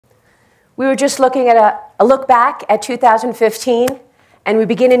We were just looking at a look back at 2015, and we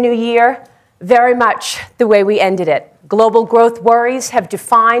begin a new year very much the way we ended it. Global growth worries have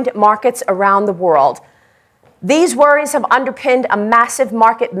defined markets around the world. These worries have underpinned a massive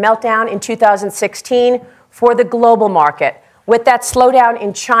market meltdown in 2016 for the global market, with that slowdown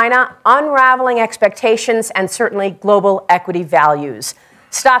in China unraveling expectations and certainly global equity values.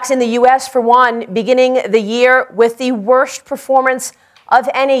 Stocks in the U.S., for one, beginning the year with the worst performance of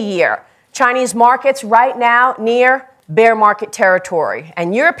any year. Chinese markets right now near bear market territory,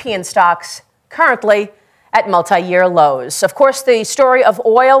 and European stocks currently at multi-year lows. Of course, the story of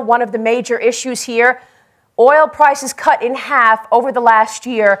oil, one of the major issues here. Oil prices cut in half over the last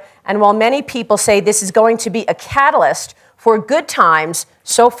year, and while many people say this is going to be a catalyst for good times,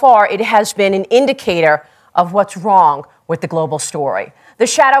 so far it has been an indicator of what's wrong with the global story. The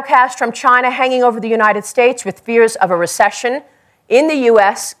shadow cast from China hanging over the United States with fears of a recession in the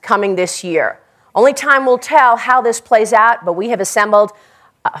U.S. coming this year. Only time will tell how this plays out, but we have assembled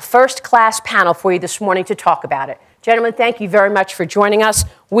a first-class panel for you this morning to talk about it. Gentlemen, thank you very much for joining us.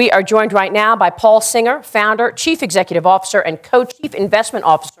 We are joined right now by Paul Singer, founder, chief executive officer, and co-chief investment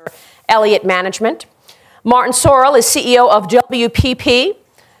officer, Elliott Management. Martin Sorrell is CEO of WPP.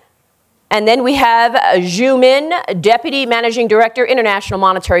 And then we have Zhu Min, deputy managing director, International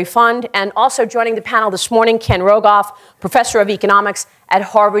Monetary Fund. And also joining the panel this morning, Ken Rogoff, professor of economics at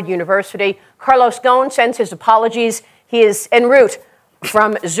Harvard University. Carlos Ghosn sends his apologies. He is en route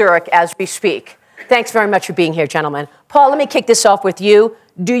from Zurich as we speak. Thanks very much for being here, gentlemen. Paul, let me kick this off with you.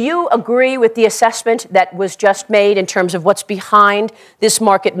 Do you agree with the assessment that was just made in terms of what's behind this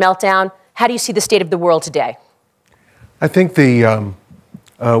market meltdown? How do you see the state of the world today? I think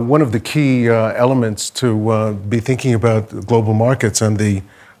one of the key elements to be thinking about global markets and the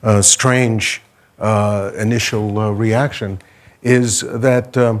strange initial reaction is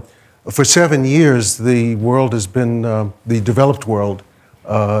that for 7 years the world has been, the developed world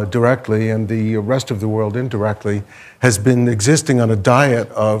directly and the rest of the world indirectly, has been existing on a diet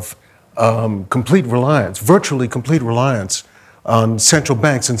of complete reliance, virtually complete reliance on central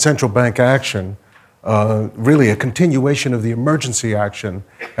banks and central bank action, really a continuation of the emergency action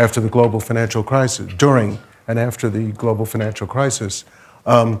after the global financial crisis, during and after the global financial crisis,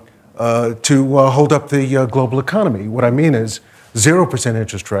 to hold up the global economy. What I mean is 0%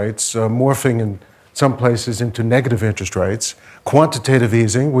 interest rates, morphing in some places into negative interest rates, quantitative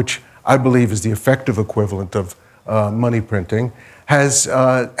easing, which I believe is the effective equivalent of money printing, has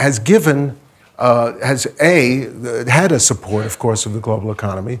given, has A, had a support, of course, of the global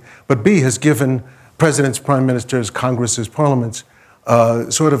economy, but B, has given presidents, prime ministers, congresses, parliaments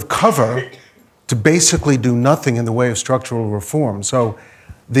sort of cover to basically do nothing in the way of structural reform. So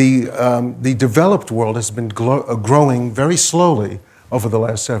the developed world has been growing very slowly over the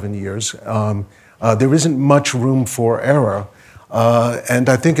last 7 years. There isn't much room for error, and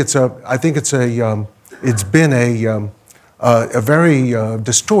I think it's been a very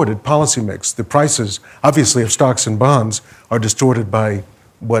distorted policy mix. The prices, obviously, of stocks and bonds are distorted by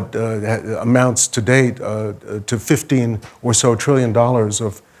what amounts to date to $15 or so trillion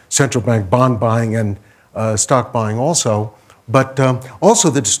of central bank bond buying and stock buying also. But also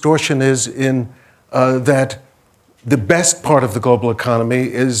the distortion is in that the best part of the global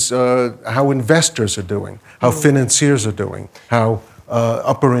economy is how investors are doing, how financiers are doing, how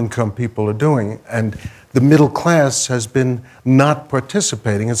upper income people are doing. And the middle class has been not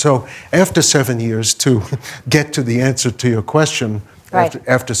participating. And so after 7 years, to get to the answer to your question, right,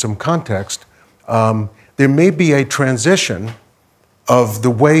 after some context, there may be a transition of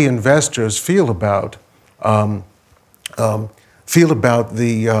the way investors feel about the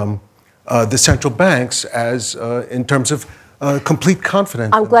central banks as in terms of complete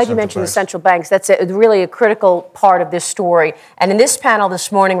confidence. I'm glad you mentioned the central banks. That's really a critical part of this story. And in this panel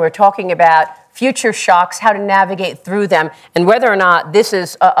this morning, we're talking about future shocks, how to navigate through them, and whether or not this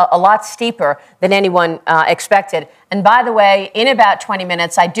is a lot steeper than anyone expected. And by the way, in about 20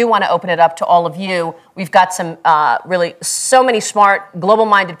 minutes, I do want to open it up to all of you. We've got some really so many smart,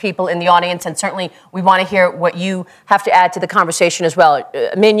 global-minded people in the audience, and certainly we want to hear what you have to add to the conversation as well.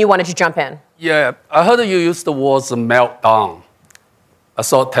 Min, you wanted to jump in. Yeah, I heard you use the words meltdown. I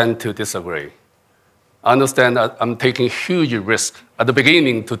sort of tend to disagree. I understand that I'm taking huge risk at the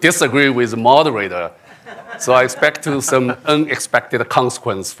beginning to disagree with the moderator. So I expect some unexpected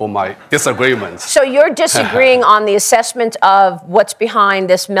consequence for my disagreements. So you're disagreeing on the assessment of what's behind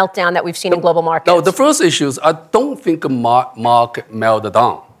this meltdown that we've seen in global markets? No, the first issue is I don't think the market melted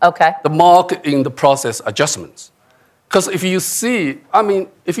down. Okay. The market in the process adjustments. Because if you see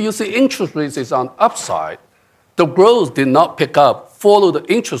interest rates is on upside, the growth did not pick up follow the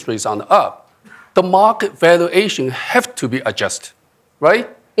interest rates on the up, the market valuation have to be adjusted, right?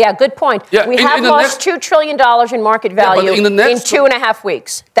 Yeah, good point. Yeah, we have lost $2 trillion in market value in 2.5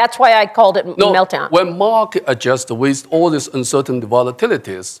 weeks. That's why I called it meltdown. When market adjusts with all these uncertain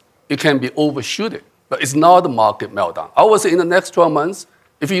volatilities, it can be overshooted, but it's not a market meltdown. I would say in the next 12 months,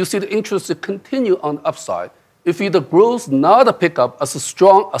 if you see the interest continue on the upside, if the growth not pick up as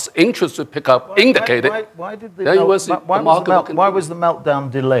strong as interest pick up indicated, why was the meltdown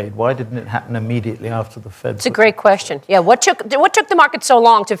delayed? Why didn't it happen immediately after the Fed? It's a great question. Yeah, what took the market so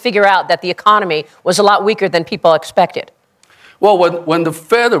long to figure out that the economy was a lot weaker than people expected? Well, when the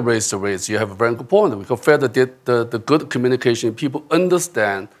Fed raised the rates, you have a very good point. Because Fed did the good communication, people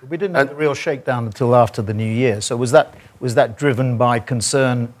understand. We didn't have the real shakedown until after the new year. So was that driven by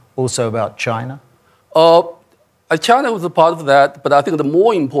concern also about China? China was a part of that, but I think the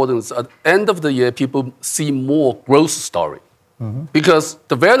more important is at the end of the year, people see more growth story. Mm-hmm. Because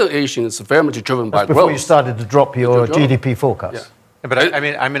the valuation is very much driven by growth. Before you started to drop your GDP forecast. Yeah. But I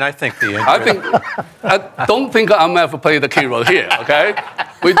think I don't think IMF played the key role here, okay?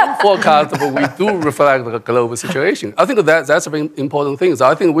 We do forecast, but we do reflect the global situation. I think that's a very important thing. So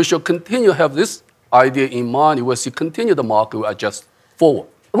I think we should continue to have this idea in mind. We should continue the market will adjust forward.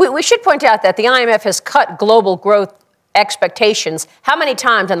 We should point out that the IMF has cut global growth expectations how many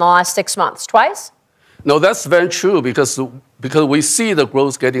times in the last 6 months? Twice? No, that's very true because we see the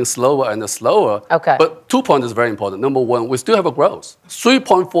growth getting slower and slower. Okay. But 2 points is very important. Number one, we still have a growth.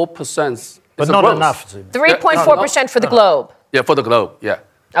 3.4%. But not enough. 3.4% for the globe. Yeah, for the globe, yeah.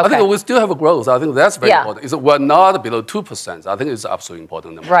 Okay. I think we still have a growth. I think that's very important. We're not below 2%. I think it's absolutely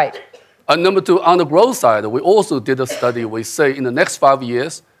important number. Right. And number two, on the growth side, we also did a study. We say in the next 5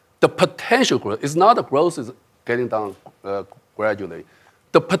 years, the potential growth is not the growth is getting down gradually.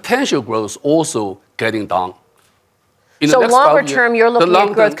 The potential growth also getting down. So longer term, you're looking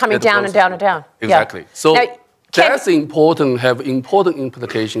at growth coming down and down and down. Exactly. Yeah. So that's important, have important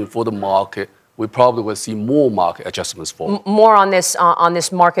implication for the market. We probably will see more market adjustments for. More on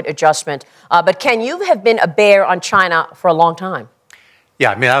this market adjustment. But Ken, you have been a bear on China for a long time.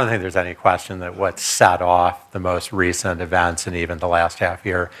 Yeah, I mean, I don't think there's any question that what set off the most recent events and even the last half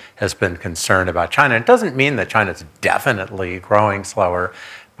year has been concern about China. It doesn't mean that China's definitely growing slower,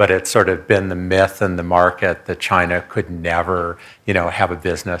 but it's sort of been the myth in the market that China could never, have a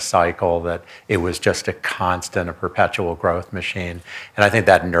business cycle, that it was just a constant, a perpetual growth machine. And I think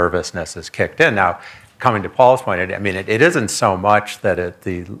that nervousness has kicked in. Now, coming to Paul's point, I mean, it isn't so much that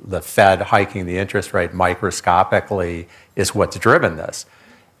the Fed hiking the interest rate microscopically is what's driven this.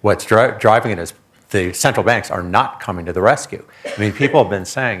 What's driving it is the central banks are not coming to the rescue. I mean, people have been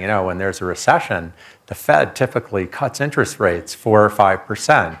saying, when there's a recession, the Fed typically cuts interest rates 4 or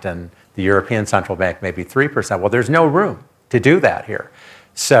 5%, and the European Central Bank maybe 3%. Well, there's no room to do that here.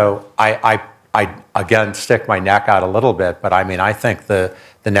 So I again stick my neck out a little bit, but I mean, I think the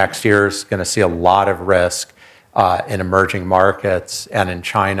next year is going to see a lot of risk in emerging markets, and in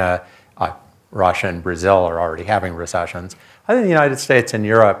China, Russia and Brazil are already having recessions. I think the United States and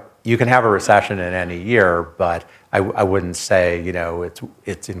Europe, you can have a recession in any year, but I wouldn't say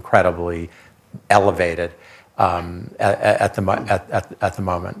it's incredibly elevated at the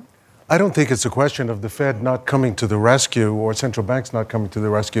moment. I don't think it's a question of the Fed not coming to the rescue or central banks not coming to the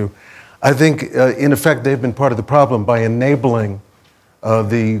rescue. I think, in effect, they've been part of the problem by enabling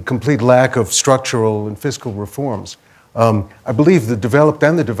the complete lack of structural and fiscal reforms. I believe the developed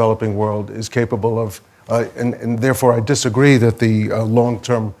and the developing world is capable of, and therefore I disagree that the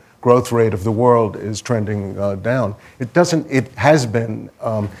long-term growth rate of the world is trending down. It has been,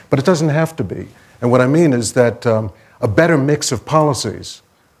 but it doesn't have to be. And what I mean is that a better mix of policies,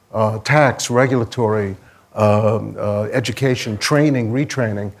 tax, regulatory, education, training,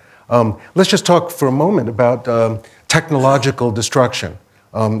 retraining. Let's just talk for a moment about technological destruction.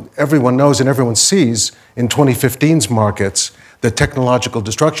 Everyone knows and everyone sees in 2015's markets that technological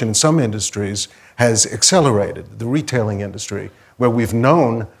destruction in some industries has accelerated. The retailing industry, where we've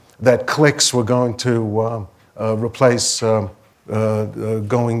known that clicks were going to replace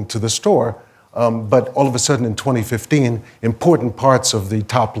going to the store, but all of a sudden in 2015, important parts of the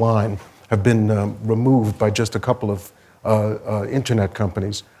top line have been removed by just a couple of internet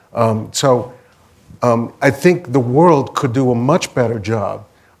companies. I think the world could do a much better job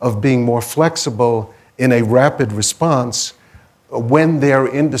of being more flexible in a rapid response when their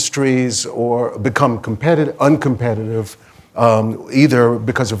industries or become uncompetitive, either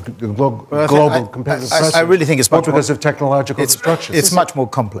because of global competitive pressures, I really think it's much because of technological destruction. It's much more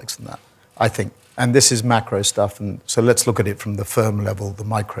complex than that, I think. And this is macro stuff, and so let's look at it from the firm level, the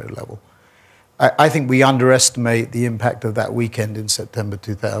micro level. I think we underestimate the impact of that weekend in September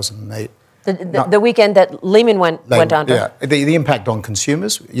 2008. The weekend that Lehman went under. Yeah, the impact on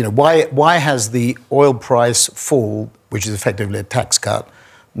consumers. You know, why has the oil price fall, which is effectively a tax cut,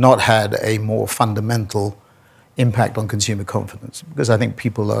 not had a more fundamental impact on consumer confidence? Because I think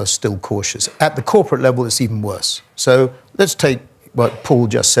people are still cautious. At the corporate level, it's even worse. So let's take what Paul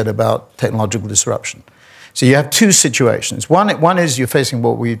just said about technological disruption. So you have two situations. One is you're facing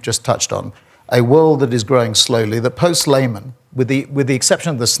what we've just touched on, a world that is growing slowly, that post-Lehman, with the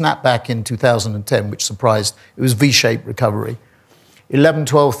exception of the snapback in 2010, which surprised, it was V-shaped recovery. 11,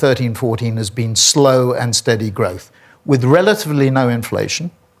 12, 13, 14 has been slow and steady growth, with relatively no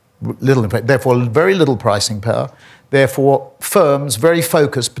inflation, therefore very little pricing power, therefore firms very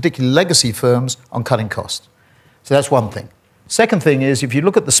focused, particularly legacy firms, on cutting costs. So that's one thing. Second thing is, if you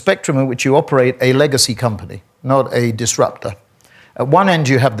look at the spectrum in which you operate a legacy company, not a disruptor, at one end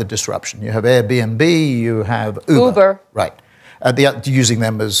you have the disruption. You have Airbnb, you have Uber. Right. Using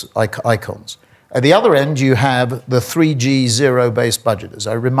them as icons. At the other end, you have the 3G zero-based budgeters.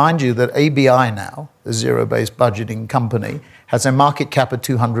 I remind you that ABI now, the zero-based budgeting company, has a market cap of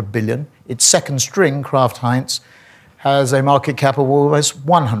 200 billion. Its second string, Kraft Heinz, has a market cap of almost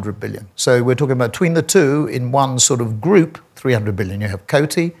 100 billion. So we're talking about between the two in one sort of group, 300 billion. You have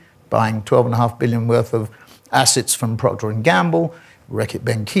Coty buying 12.5 billion worth of assets from Procter & Gamble, Reckitt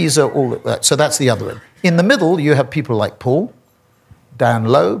Benckiser, all of that. So that's the other end. In the middle, you have people like Paul, Dan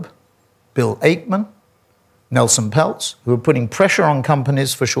Loeb, Bill Ackman, Nelson Peltz, who are putting pressure on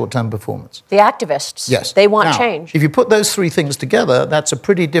companies for short-term performance. The activists. Yes. They want now, change. If you put those three things together, that's a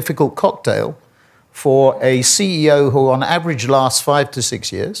pretty difficult cocktail for a CEO who on average lasts 5 to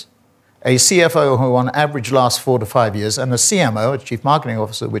 6 years, a CFO who on average lasts 4 to 5 years, and a CMO, a Chief Marketing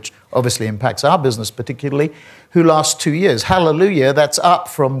Officer, which obviously impacts our business particularly, who lasts 2 years. Hallelujah, that's up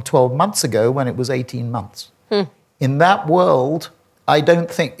from 12 months ago when it was 18 months. In that world, I don't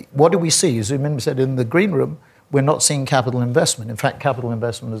think, what do we see? As Min said in the green room, we're not seeing capital investment. In fact, capital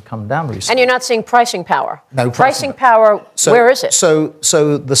investment has come down recently. And you're not seeing pricing power. No pricing power. Where is it? So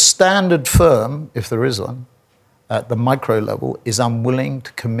the standard firm, if there is one, at the micro level, is unwilling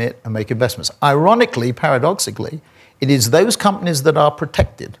to commit and make investments. Ironically, paradoxically, it is those companies that are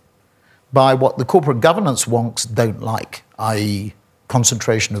protected by what the corporate governance wonks don't like, i.e.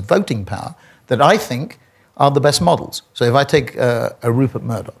 concentration of voting power, that I think are the best models. So if I take a Rupert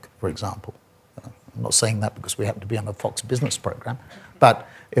Murdoch, for example, I'm not saying that because we happen to be on a Fox Business program, but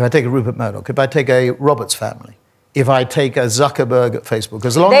if I take a Rupert Murdoch, if I take a Roberts family, if I take a Zuckerberg at Facebook,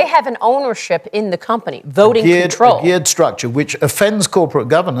 because they have an ownership in the company, voting control. A geared structure which offends corporate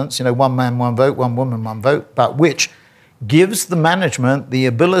governance, you know, one man, one vote, one woman, one vote, but which gives the management the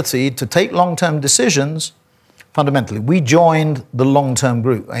ability to take long-term decisions fundamentally. We joined the long-term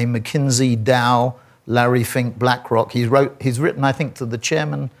group, a McKinsey, Dow, Larry Fink, BlackRock. He's written, I think, to the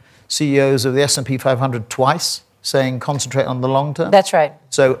chairman, CEOs of the S&P 500 twice, saying concentrate on the long term. That's right.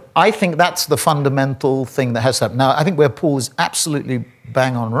 So I think that's the fundamental thing that has to happen. Now, I think where Paul is absolutely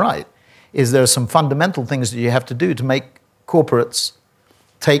bang on right is there are some fundamental things that you have to do to make corporates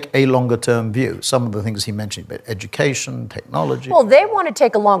take a longer term view. Some of the things he mentioned about education, technology. Well, they want to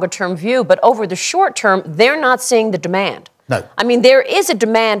take a longer term view, but over the short term, they're not seeing the demand. No. I mean, there is a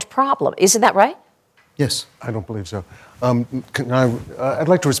demand problem. Isn't that right? Yes. I don't believe so. I'd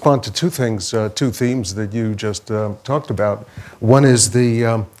like to respond to two things, two themes that you just talked about. One is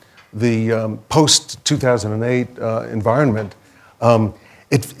the post-2008 environment.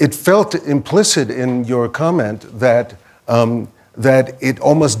 It felt implicit in your comment that it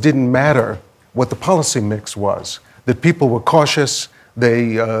almost didn't matter what the policy mix was, that people were cautious,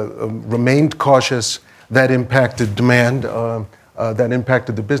 they remained cautious, that impacted demand, that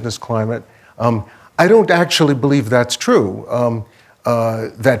impacted the business climate. I don't actually believe that's true,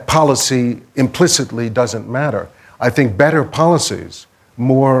 that policy implicitly doesn't matter. I think better policies,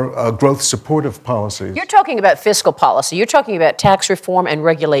 more growth-supportive policies. You're talking about fiscal policy. You're talking about tax reform and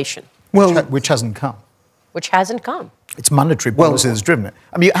regulation. Well, which hasn't come. Which hasn't come. It's monetary policy that's driven it.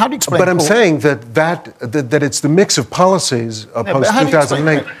 I mean, how do you explain? But I'm saying that it's the mix of policies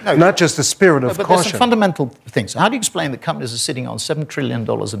post-2008, not just the spirit of but caution. There's some fundamental things. How do you explain that companies are sitting on $7 trillion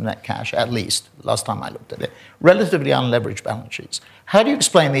of net cash, at least, last time I looked at it, relatively unleveraged balance sheets? How do you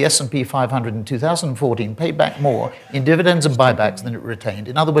explain the S&P 500 in 2014 paid back more in dividends and buybacks than it retained?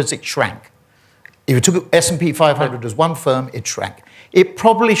 In other words, it shrank. If you took S&P 500 as one firm, it shrank. It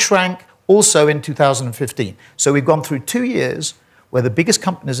probably shrank also in 2015. So we've gone through 2 years where the biggest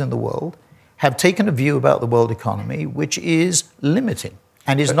companies in the world have taken a view about the world economy which is limiting.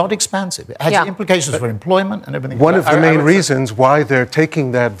 and is not expansive. It has implications for employment and everything. One of the main reasons why they're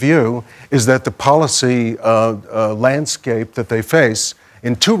taking that view is that the policy landscape that they face,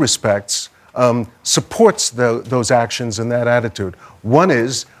 in two respects, supports those actions and that attitude. One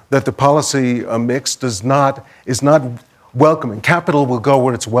is that the policy mix is not welcoming. Capital will go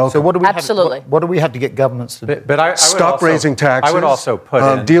where it's welcome. So what do we Absolutely. what do we have to get governments to do? But I Stop raising taxes. I would also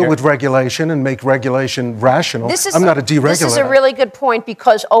put deal with regulation and make regulation rational. I'm not a deregulator. This is a really good point,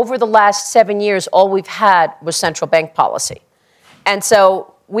 because over the last 7 years, all we've had was central bank policy. And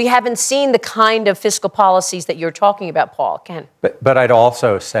so we haven't seen the kind of fiscal policies that you're talking about, Paul. Ken. But I'd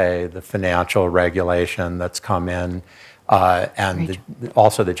also say the financial regulation that's come in and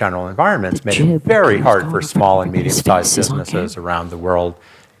also the general environment's made it very hard for small and medium-sized businesses around the world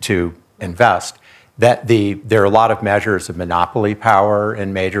to invest. There are a lot of measures of monopoly power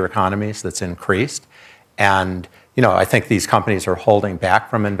in major economies that's increased. And I think these companies are holding back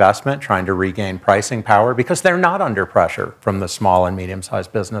from investment, trying to regain pricing power, because they're not under pressure from the small and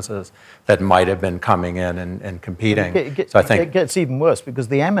medium-sized businesses that might have been coming in and competing. So I think it gets even worse, because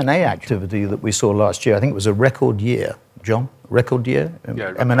the M&A activity that we saw last year, I think it was a record year. John, record year?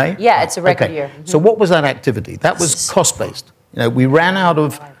 M&A? Yeah, it's a record year. So what was that activity? That was cost-based. We ran out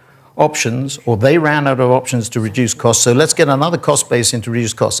of options, or they ran out of options to reduce costs, so let's get another cost base in to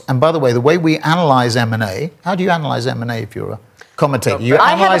reduce costs. And by the way, the way we analyze M&A, how do you analyze M&A if you're a commentator?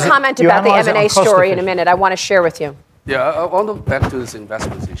 I have a comment about the M&A story in a minute I want to share with you. Yeah, I want to back to this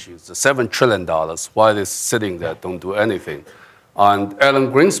investment issues. The $7 trillion, why it's sitting there, don't do anything. And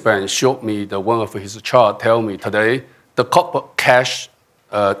Alan Greenspan showed me one of his chart, tell me today, the corporate cash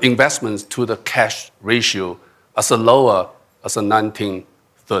investments to the cash ratio as lower as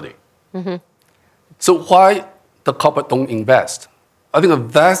 1930. Mm-hmm. So why the corporate don't invest? I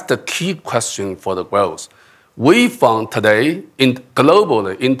think that's the key question for the growth. We found today,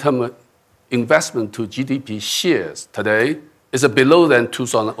 globally, in terms of investment to GDP shares today, is below than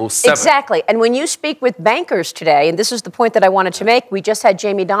 2007. Exactly. And when you speak with bankers today, and this is the point that I wanted to make, we just had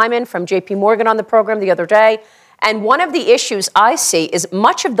Jamie Dimon from JP Morgan on the program the other day, and one of the issues I see is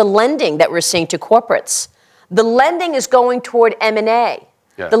much of the lending that we're seeing to corporates, the lending is going toward M&A.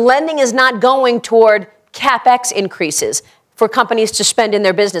 Yeah. The lending is not going toward CapEx increases for companies to spend in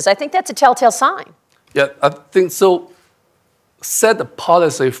their business. I think that's a telltale sign. Yeah, I think so. Set a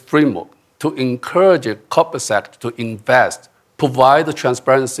policy framework to encourage a corporate sector to invest, provide the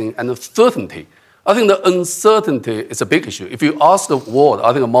transparency and the certainty. I think the uncertainty is a big issue. If you ask the world,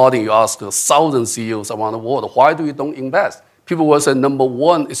 I think Martin, you ask 1,000 CEOs around the world, why do you don't invest? People will say, number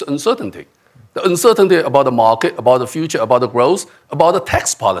one is uncertainty. The uncertainty about the market, about the future, about the growth, about the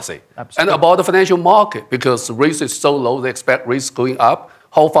tax policy, Absolutely. And about the financial market, because rates is so low, they expect rates going up.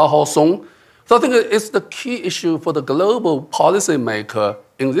 How far, how soon? So I think it's the key issue for the global policymaker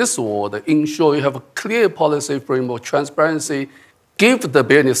in this world, ensure you have a clear policy framework, transparency, give the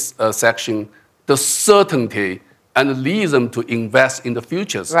business section the certainty and lead them to invest in the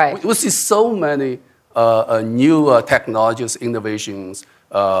futures. Right. We see so many new technologies, innovations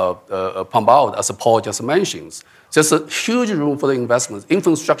pump out, as Paul just mentions. There's a huge room for the investments.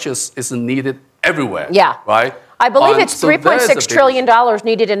 Infrastructure is needed everywhere. Yeah. Right? I believe it's $3.6 trillion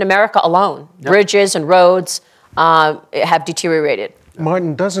needed in America alone. Yep. Bridges and roads have deteriorated.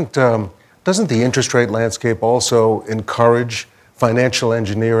 Martin, doesn't the interest rate landscape also encourage financial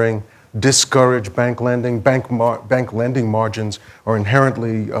engineering, discourage bank lending? Bank lending margins are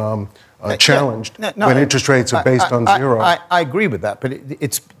inherently challenged when interest rates are based on zero. I agree with that, but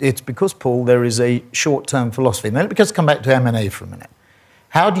it's because, Paul, there is a short-term philosophy. Now, let me just come back to M&A for a minute.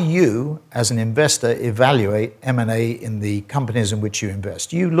 How do you, as an investor, evaluate M&A in the companies in which you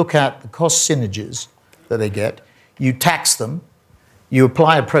invest? You look at the cost synergies that they get, you tax them, you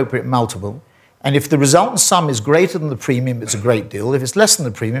apply appropriate multiple, and if the resultant sum is greater than the premium, it's a great deal. If it's less than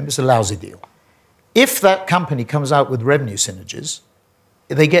the premium, it's a lousy deal. If that company comes out with revenue synergies,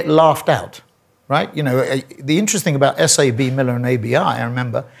 they get laughed out, right? The interesting about SAB, Miller, and ABI, I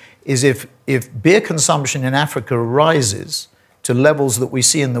remember, is if beer consumption in Africa rises to levels that we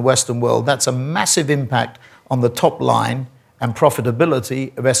see in the Western world, that's a massive impact on the top line and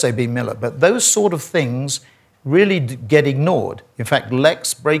profitability of SAB Miller. But those sort of things really get ignored. In fact,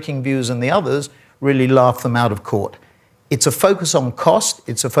 Lex, Breaking Views, and the others really laugh them out of court. It's a focus on cost,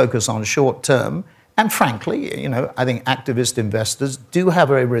 it's a focus on short term, and frankly, I think activist investors do have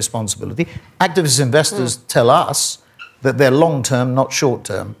a responsibility. Activist investors tell us that they're long-term, not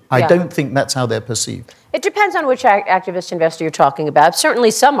short-term. I don't think that's how they're perceived. It depends on which activist investor you're talking about.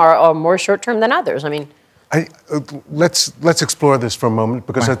 Certainly some are more short-term than others. I mean, let's explore this for a moment,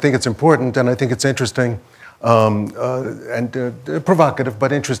 because I think it's important and I think it's interesting. provocative,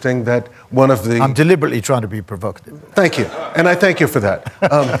 but interesting that one of the... I'm deliberately trying to be provocative. Thank you, and I thank you for that.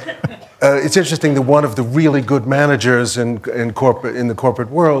 It's interesting that one of the really good managers in the corporate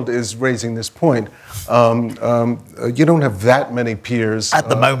world is raising this point. You don't have that many peers at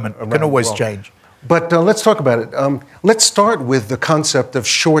the moment. Can always change. But let's talk about it. Let's start with the concept of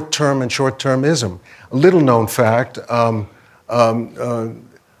short-term and short-termism. A little-known fact.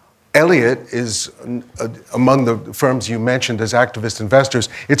 Elliott is among the firms you mentioned as activist investors.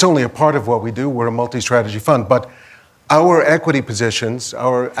 It's only a part of what we do. We're a multi-strategy fund. But our equity positions,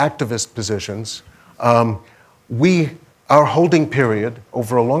 our activist positions, our holding period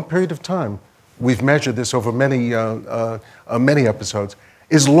over a long period of time, we've measured this over many episodes,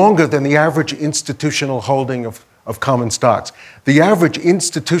 is longer than the average institutional holding of common stocks. The average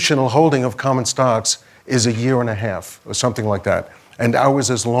institutional holding of common stocks is a year and a half or something like that. And ours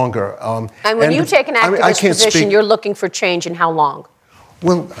is longer. And when you take an activist position, you're looking for change in how long?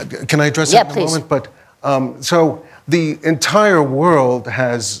 Well, can I address that in a moment? But so the entire world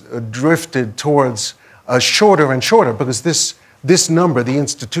has drifted towards shorter and shorter because this number, the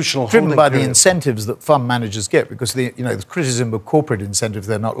institutional holding driven by period, the incentives that fund managers get, because the criticism of corporate incentives,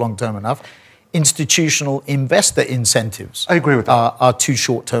 they're not long-term enough. Institutional investor incentives, I agree with that, are too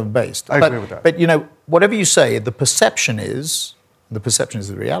short-term based. I agree with that. But whatever you say, the perception is the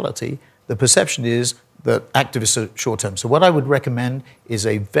reality. The perception is that activists are short-term. So what I would recommend is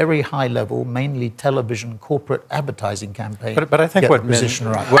a very high-level, mainly television corporate advertising campaign. But I think what position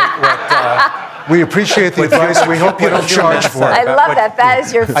right. We appreciate the advice. We hope you don't charge for it. I love that. That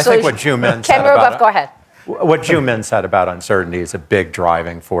is your solution. I think what Jumin said Ken Rogoff, go ahead. What Jumin said about uncertainty is a big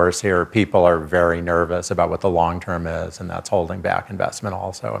driving force here. People are very nervous about what the long term is, and that's holding back investment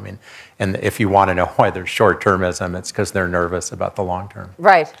also. I mean, and if you want to know why there's short-termism, it's because they're nervous about the long term.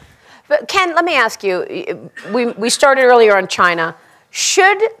 Right. But Ken, let me ask you, we started earlier on China.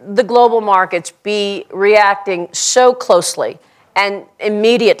 Should the global markets be reacting so closely and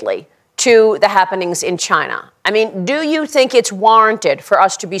immediately to the happenings in China? I mean, do you think it's warranted for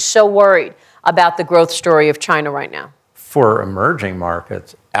us to be so worried about the growth story of China right now? For emerging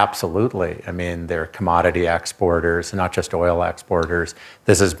markets, absolutely. I mean, they're commodity exporters, not just oil exporters.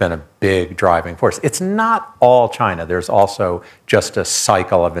 This has been a big driving force. It's not all China. There's also just a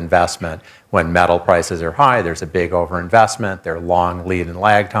cycle of investment. When metal prices are high, there's a big overinvestment. There are long lead and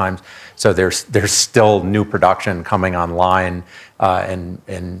lag times. So there's still new production coming online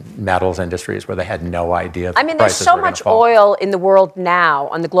in metals industries where they had no idea. I mean, there's so much oil in the world now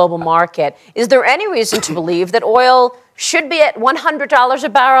on the global market. Is there any reason to believe that oil should be at $100 a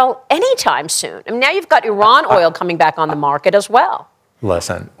barrel anytime soon? I mean, now you've got Iran oil coming back on the market as well.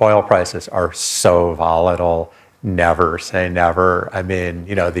 Listen, oil prices are so volatile. Never say never. I mean,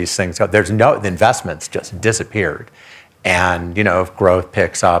 these things, the investments just disappeared. And, if growth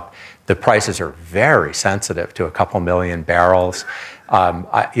picks up, the prices are very sensitive to a couple million barrels.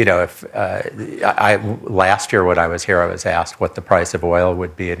 Last year when I was here, I was asked what the price of oil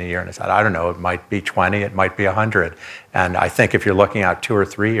would be in a year. And I said, I don't know, it might be 20, it might be 100. And I think if you're looking at 2 or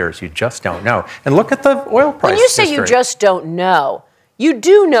 3 years, you just don't know. And look at the oil price When you say history. You just don't know, you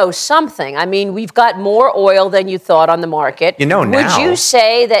do know something. I mean, we've got more oil than you thought on the market. Now. Would you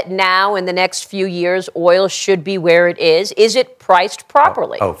say that now, in the next few years, oil should be where it is? Is it priced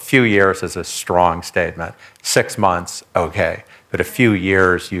properly? Few years is a strong statement. 6 months, okay. But a few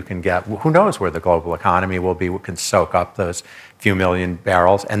years you can get, who knows where the global economy will be, we can soak up those few million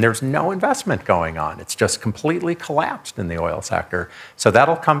barrels, and there's no investment going on. It's just completely collapsed in the oil sector. So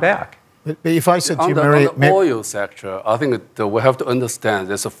that'll come back. But if I said to you, on the oil sector, I think we have to understand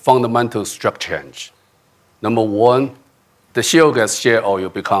there's a fundamental structure change. Number one, the shale gas, shale oil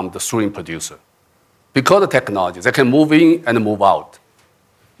become the swing producer. Because of technology, they can move in and move out.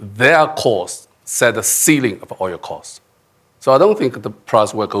 Their costs set the ceiling of oil costs. So I don't think the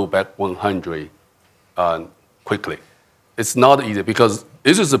price will go back 100 quickly. It's not easy because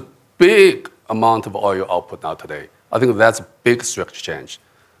this is a big amount of oil output now today. I think that's a big structure change.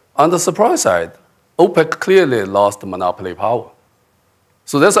 On the supply side, OPEC clearly lost monopoly power.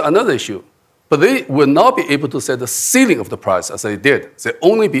 So that's another issue. But they will not be able to set the ceiling of the price as they did. They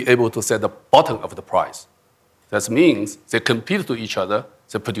only be able to set the bottom of the price. That means they compete to each other.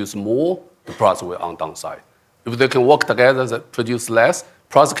 They produce more, the price will on downside. If they can work together, they produce less,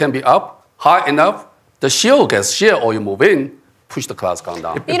 price can be up, high enough, the shale gas, shale oil move in, push the cost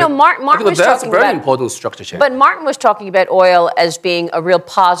down. Martin was that's talking very about important structure change. But Martin was talking about oil as being a real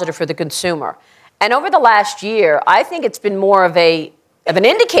positive for the consumer. And over the last year, I think it's been more of an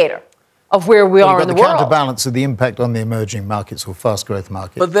indicator of where we are in the world. world. Counterbalance of the impact on the emerging markets or fast growth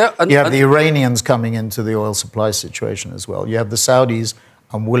markets. But you have the Iranians coming into the oil supply situation as well. You have the Saudis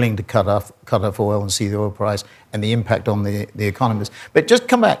unwilling to cut off oil and see the oil price and the impact on the economies. But just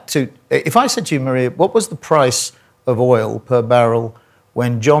come back to, if I said to you, Maria, what was the price of oil per barrel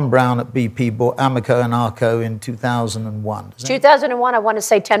when John Brown at BP bought Amoco and Arco in 2001? 2001, I want to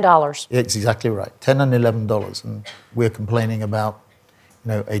say $10. It's exactly right, $10 and $11. And we're complaining about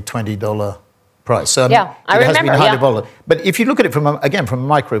a $20 price. So yeah, I remember. It has been highly volatile. But if you look at it from a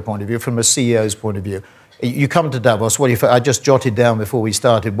micro point of view, from a CEO's point of view, you come to Davos. I just jotted down before we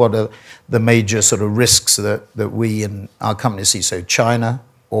started what are the major sort of risks that we and our company see. So China,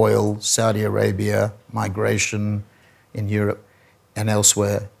 oil, Saudi Arabia, migration in Europe and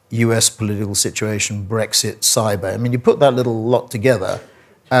elsewhere, US political situation, Brexit, cyber. I mean, you put that little lot together.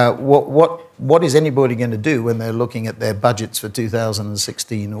 What is anybody going to do when they're looking at their budgets for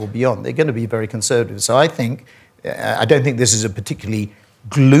 2016 or beyond? They're going to be very conservative. So I don't think this is a particularly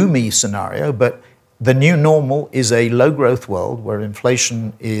gloomy scenario, but the new normal is a low-growth world where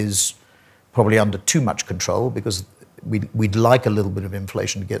inflation is probably under too much control because we'd like a little bit of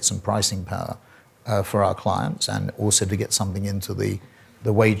inflation to get some pricing power for our clients and also to get something into the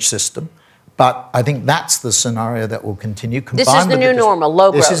wage system. But I think that's the scenario that will continue. This is the new normal,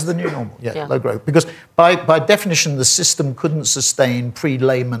 low growth. This is the new normal, yeah, low growth. Because by definition, the system couldn't sustain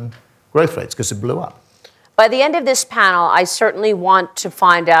pre-Lehman growth rates because it blew up. By the end of this panel, I certainly want to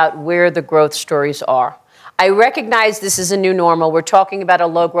find out where the growth stories are. I recognize this is a new normal. We're talking about a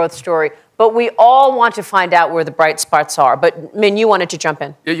low growth story, but we all want to find out where the bright spots are. But Min, you wanted to jump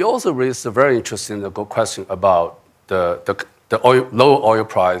in. Yeah, you also raised a very interesting question about the low oil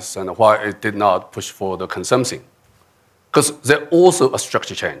price and why it did not push for the consumption. Because there's also a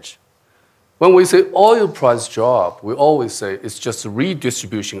structure change. When we say oil price drop, we always say it's just a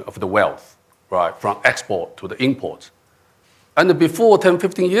redistribution of the wealth, right, from export to the import. And before 10,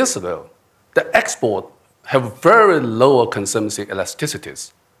 15 years ago, the export have very lower consumption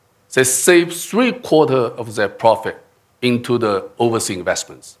elasticities. They save 3/4 of their profit into the overseas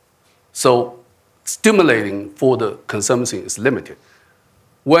investments. So stimulating for the consumption is limited.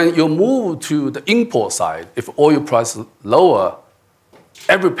 When you move to the import side, if oil price is lower,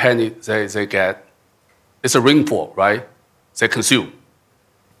 every penny they get is a rainfall, right? They consume.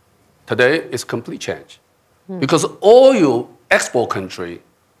 Today, it's complete change. Because oil export country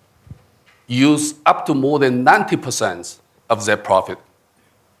use up to more than 90% of their profit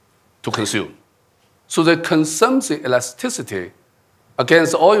to consume. So the consumption elasticity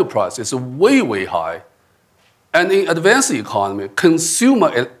against the oil price is way, way high. And in advanced economy, consumer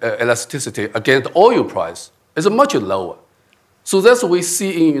elasticity against the oil price is much lower. So that's what we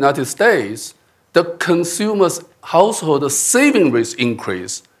see in the United States. The consumers' household saving rates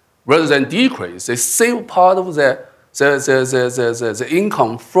increase rather than decrease. They save part of their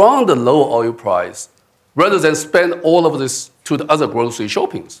income from the low oil price rather than spend all of this to the other grocery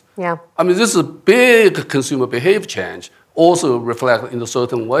shoppings. Yeah. I mean, this is a big consumer behavior change, also reflect in a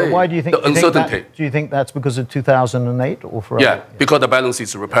certain way. But why do you think the uncertainty? Do you think that's because of 2008 or for Yeah, because the balance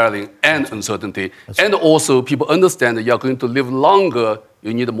is repairing and uncertainty. And also people understand that you're going to live longer,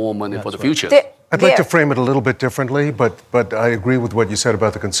 you need more money for the future. I'd like to frame it a little bit differently, but I agree with what you said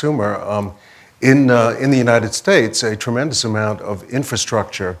about the consumer. In the United States, a tremendous amount of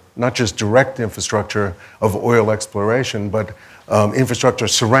infrastructure, not just direct infrastructure of oil exploration, but infrastructure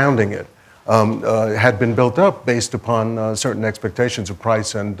surrounding it, had been built up based upon certain expectations of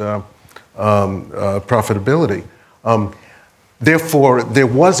price and profitability. Therefore, there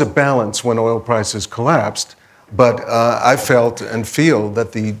was a balance when oil prices collapsed, but I felt and feel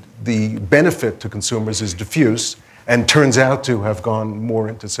that the benefit to consumers is diffuse and turns out to have gone more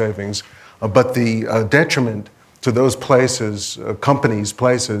into savings. But the detriment to those places, companies,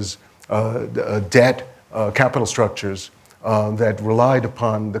 places, debt, capital structures that relied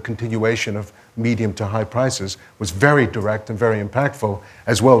upon the continuation of medium to high prices was very direct and very impactful,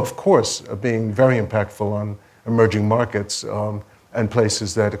 as well, of course, being very impactful on emerging markets and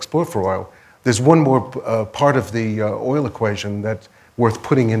places that export for oil. There's one more part of the oil equation that's worth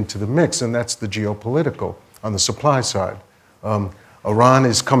putting into the mix, and that's the geopolitical on the supply side. Iran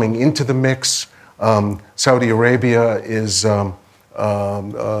is coming into the mix. Saudi Arabia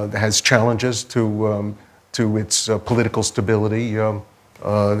has challenges to its political stability, and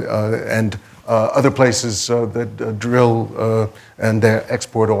other places that drill and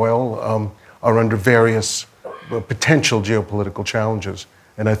export oil are under various potential geopolitical challenges.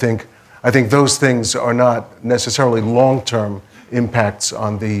 And I think those things are not necessarily long-term impacts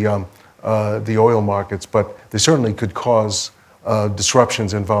on the oil markets, but they certainly could cause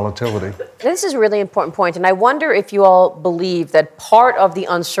disruptions and volatility. This is a really important point, and I wonder if you all believe that part of the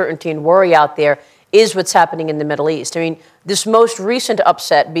uncertainty and worry out there is what's happening in the Middle East. I mean, this most recent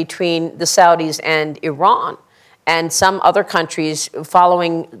upset between the Saudis and Iran, and some other countries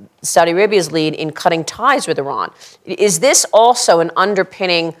following Saudi Arabia's lead in cutting ties with Iran. Is this also an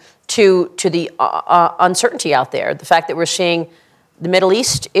underpinning to the uncertainty out there, the fact that we're seeing the Middle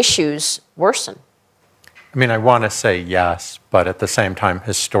East issues worsen? I mean, I want to say yes, but at the same time,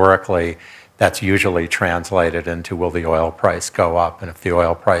 historically, that's usually translated into will the oil price go up? And if the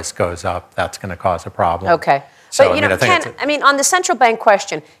oil price goes up, that's going to cause a problem. Okay. So, but, on the central bank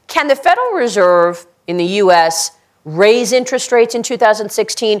question, can the Federal Reserve in the U.S. raise interest rates in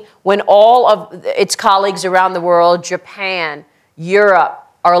 2016 when all of its colleagues around the world, Japan, Europe,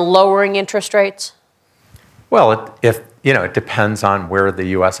 are lowering interest rates? Well, it depends on where the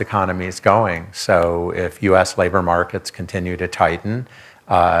U.S. economy is going. So if U.S. labor markets continue to tighten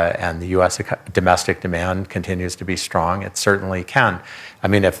and the U.S. domestic demand continues to be strong, it certainly can. I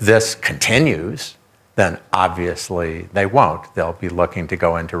mean, if this continues, then obviously they won't. They'll be looking to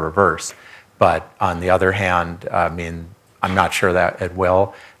go into reverse. But on the other hand, I mean, I'm not sure that it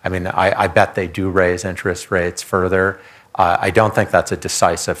will. I mean, I bet they do raise interest rates further. I don't think that's a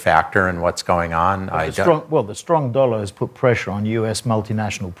decisive factor in what's going on. The strong dollar has put pressure on U.S.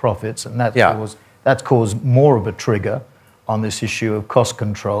 multinational profits, and that's caused more of a trigger on this issue of cost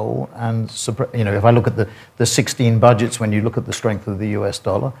control. And if I look at the 16 budgets, when you look at the strength of the U.S.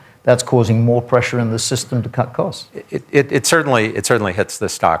 dollar, that's causing more pressure in the system to cut costs. It certainly hits the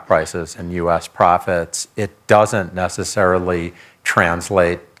stock prices and U.S. profits. It doesn't necessarily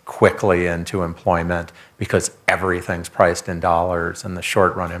translate quickly into employment because everything's priced in dollars, and the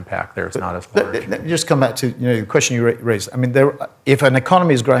short-run impact there is not as large. Just come back to the question you raised. I mean, if an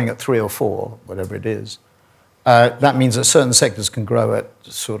economy is growing at 3 or 4, whatever it is, that means that certain sectors can grow at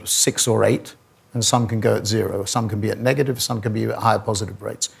sort of 6 or 8, and some can go at 0. Some can be at negative, some can be at higher positive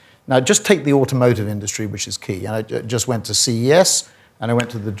rates. Now, just take the automotive industry, which is key. And I just went to CES, and I went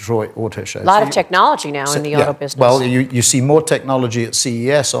to the Detroit Auto Show. A lot of technology now in the auto business. Well, you see more technology at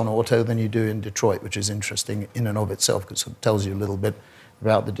CES on auto than you do in Detroit, which is interesting in and of itself, because it tells you a little bit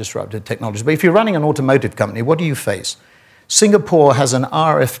about the disruptive technology. But if you're running an automotive company, what do you face? Singapore has an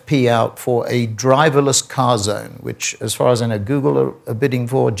RFP out for a driverless car zone, which, as far as I know, Google are bidding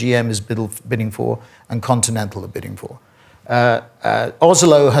for, GM is bidding for, and Continental are bidding for.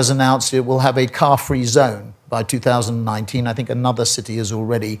 Oslo has announced it will have a car-free zone by 2019. I think another city is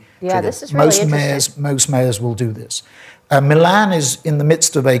already triggered. This is really interesting. Most mayors will do this. Milan is in the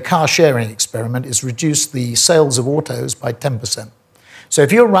midst of a car-sharing experiment. It's reduced the sales of autos by 10%. So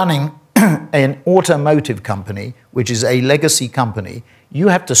if you're running an automotive company, which is a legacy company, you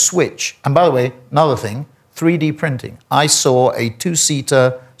have to switch. And by the way, another thing, 3D printing. I saw a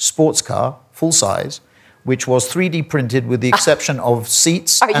 2-seater sports car, full size, which was 3D printed with the exception of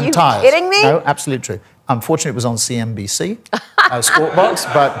seats and tires. Are you kidding me? No, absolutely true. Unfortunately, it was on CNBC, Sport Box,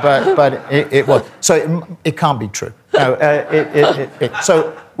 but it was. So it can't be true. No,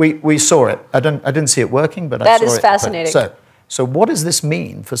 so we saw it. I didn't see it working, but I saw it. That is fascinating. So what does this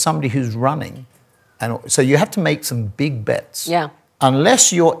mean for somebody who's running? And so you have to make some big bets. Yeah.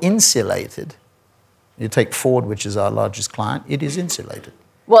 Unless you're insulated, you take Ford, which is our largest client, it is insulated.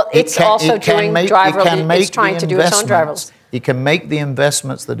 Well, it's also doing driverless. It's trying to do its own driverless. It can make the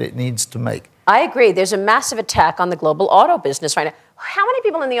investments that it needs to make. I agree. There's a massive attack on the global auto business right now. How many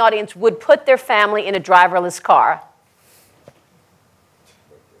people in the audience would put their family in a driverless car?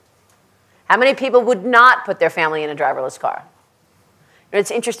 How many people would not put their family in a driverless car?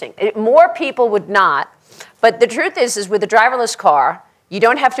 It's interesting. More people would not. But the truth is with a driverless car, you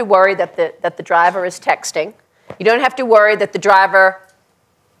don't have to worry that the driver is texting. You don't have to worry that the driver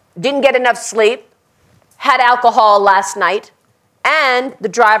didn't get enough sleep, had alcohol last night, and the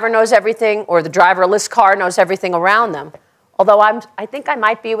driver knows everything, or the driverless car knows everything around them. Although I think I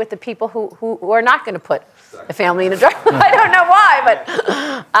might be with the people who are not going to put a family in a driver. I don't know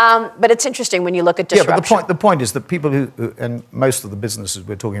why, but it's interesting when you look at disruption. Yeah, but the point is that people who, and most of the businesses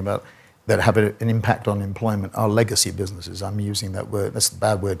we're talking about that have an impact on employment are legacy businesses. I'm using that word. That's a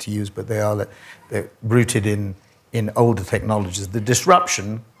bad word to use, but they're rooted in older technologies. The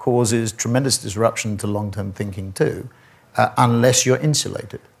disruption causes tremendous disruption to long-term thinking too, unless you're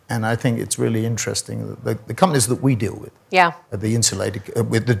insulated. And I think it's really interesting that the companies that we deal with, are the insulated,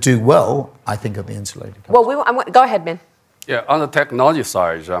 that do well, I think, are the insulated companies. Well, go ahead, Ben. Yeah, on the technology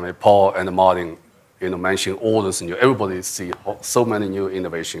side, I mean, Paul and Martin, mentioned all this new. Everybody see so many new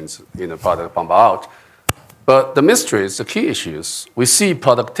innovations in the product pump out. But the mystery is the key issues. We see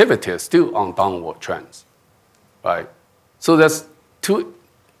productivity still on downward trends, right? So there's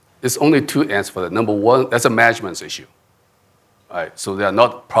only two answers for that. Number one, that's a measurement issue. Right? So they are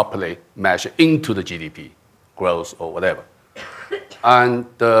not properly measured into the GDP growth or whatever. And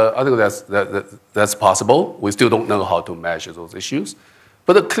I think that's possible. We still don't know how to measure those issues.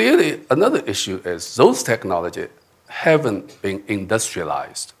 But clearly, another issue is those technologies haven't been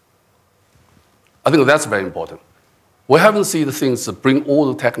industrialized. I think that's very important. We haven't seen the things that bring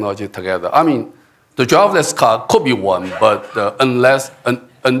all the technology together. I mean, the driverless car could be one, but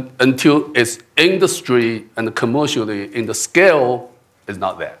until it's industry and commercially in the scale, it's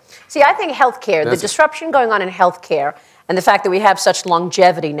not there. See, I think healthcare, the disruption going on in healthcare, and the fact that we have such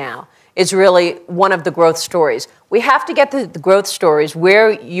longevity now is really one of the growth stories. We have to get the growth stories where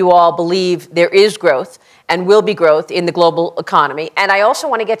you all believe there is growth and will be growth in the global economy. And I also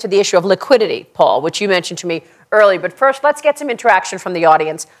want to get to the issue of liquidity, Paul, which you mentioned to me earlier. But first, let's get some interaction from the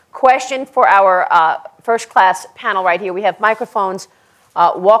audience. Question for our first-class panel right here. We have microphones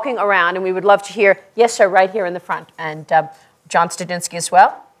walking around, and we would love to hear, yes, sir, right here in the front. And John Studinsky as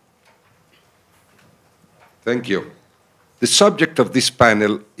well. Thank you. The subject of this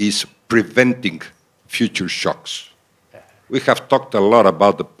panel is preventing future shocks. We have talked a lot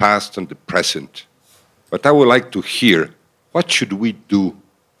about the past and the present, but I would like to hear what should we do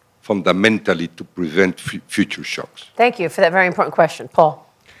fundamentally to prevent future shocks? Thank you for that very important question. Paul.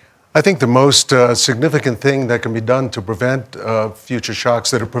 I think the most significant thing that can be done to prevent future shocks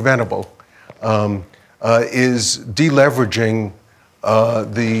that are preventable is deleveraging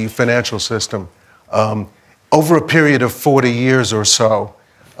the financial system. Over a period of 40 years or so,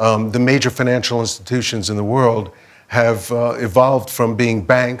 the major financial institutions in the world have evolved from being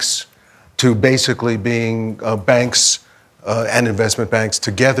banks to basically being banks and investment banks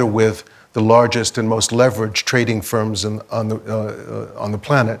together with the largest and most leveraged trading firms on the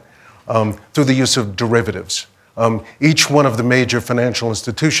planet through the use of derivatives. Each one of the major financial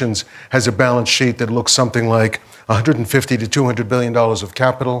institutions has a balance sheet that looks something like $150 to $200 billion of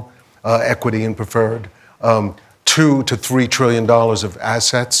capital, equity and preferred, $2 to $3 trillion of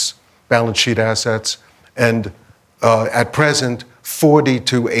assets, balance sheet assets, and at present, $40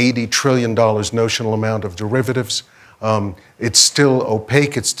 to $80 trillion notional amount of derivatives. It's still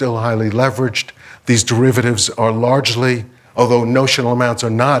opaque, it's still highly leveraged. These derivatives are largely, although notional amounts are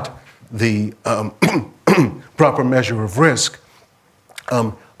not the proper measure of risk,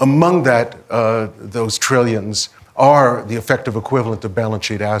 among that, those trillions are the effective equivalent of balance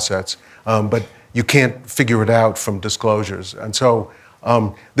sheet assets, but you can't figure it out from disclosures. And so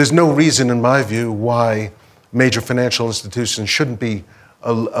there's no reason, in my view, why major financial institutions shouldn't be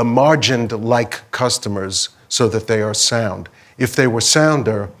margined like customers so that they are sound. If they were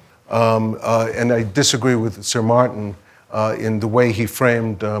sounder, and I disagree with Sir Martin in the way he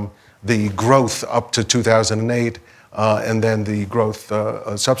framed the growth up to 2008 and then the growth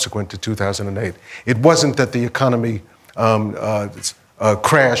subsequent to 2008. It wasn't that the economy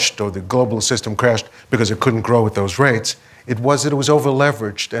crashed or the global system crashed because it couldn't grow at those rates. It was that it was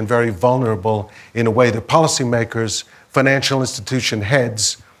over-leveraged and very vulnerable in a way that policymakers, financial institution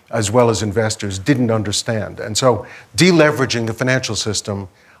heads, as well as investors didn't understand. And so deleveraging the financial system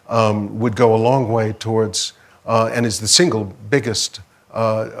would go a long way towards, and is the single biggest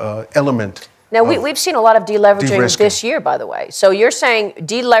element. Now, we've seen a lot of deleveraging this year, by the way. So you're saying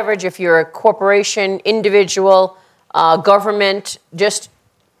deleverage if you're a corporation, individual, government, just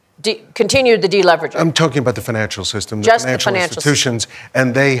continue the deleveraging. I'm talking about the financial system, Just the financial institutions,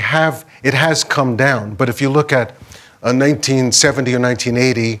 and it has come down. But if you look at 1970 or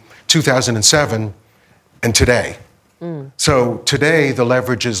 1980, 2007, and today. So today, the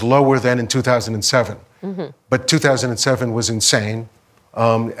leverage is lower than in 2007. But 2007 was insane.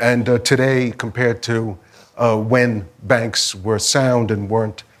 And today, compared to when banks were sound and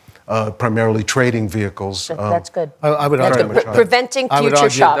weren't primarily trading vehicles. That's good. I would argue preventing future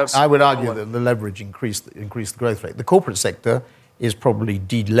shocks. I would argue that the leverage increased the growth rate. The corporate sector is probably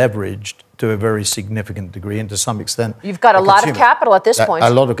deleveraged to a very significant degree, and to some extent, you've got a lot of capital at this point. A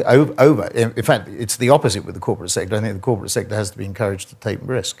lot of over. In fact, it's the opposite with the corporate sector. I think the corporate sector has to be encouraged to take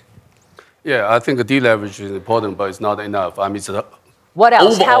risk. Yeah, I think the deleverage is important, but it's not enough. I mean, what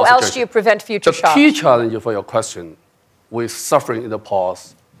else? How else do you prevent future shocks? The key challenge for your question, we're suffering in the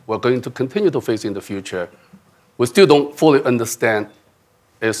past, we're going to continue to face in the future, we still don't fully understand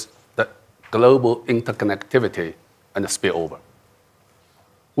is the global interconnectivity and the spillover.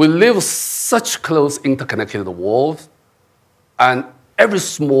 We live such close interconnected world, and every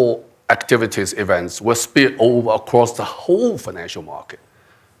small activities, events will spill over across the whole financial market.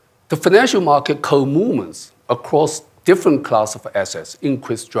 The financial market co-movements across different classes of assets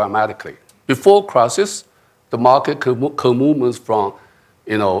increased dramatically. Before crisis, the market co-movements from,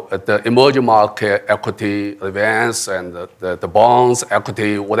 the emerging market equity, advance, and the bonds,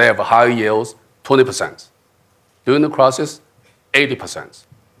 equity, whatever, high yields, 20%. During the crisis, 80%.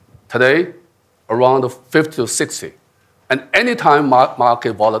 Today, around 50 to 60. And anytime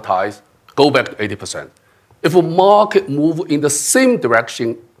market volatiles, go back to 80%. If a market move in the same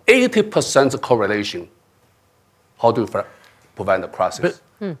direction, 80% correlation, how do you prevent the crisis?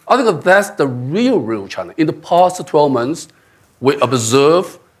 I think that's the real challenge. In the past 12 months, we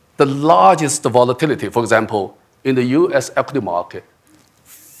observe the largest volatility. For example, in the US equity market,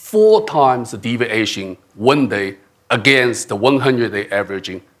 4 times the deviation one day against the 100-day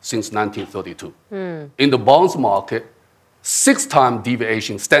averaging since 1932. In the bonds market, 6 times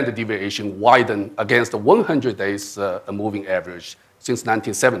deviation, standard deviation widened against the 100 days moving average since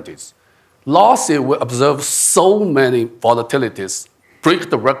 1970s. Last year, we observed so many volatilities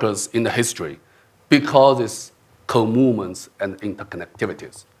break the records in the history because it's co-movements and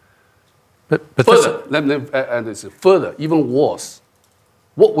interconnectivities. But further, let me add this further, even worse.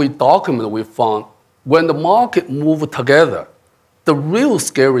 What we documented, we found when the market moved together, the real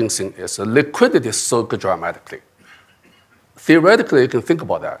scary thing is the liquidity surged dramatically. Theoretically, you can think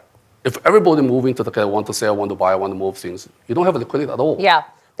about that. If everybody moving together, want to sell, want to buy, want to move things, you don't have liquidity at all. Yeah,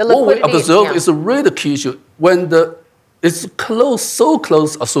 the liquidity. What we observe is a really key issue when it's close, so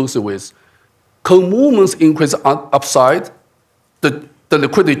close associated with co-movements increase upside, the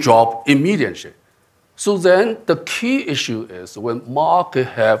liquidity drop immediately. So then the key issue is when market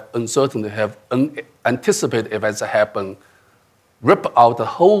have uncertainty, have unanticipated events that happen, rip out the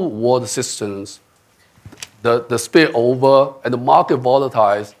whole world systems, the spillover, and the market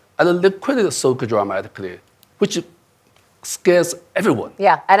volatiles, and the liquidity surge dramatically, which scares everyone.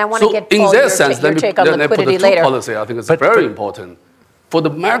 Yeah, and I want to get Paul, your take on liquidity later. Policy, I think it's very important. For the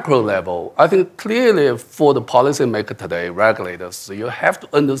macro level, I think clearly for the policymaker today, regulators, you have to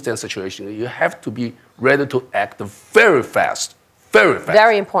understand the situation. You have to be ready to act very fast, very fast.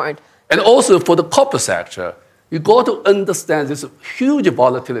 Very important. And also for the corporate sector, you got to understand this huge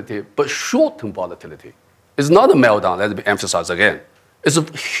volatility, but short-term volatility. It's not a meltdown, let me emphasize again. It's a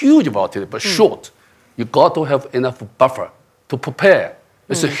huge volatility, but short. You got to have enough buffer to prepare.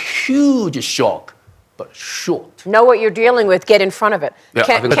 It's a huge shock, but short. Know what you're dealing with, get in front of it. Yeah,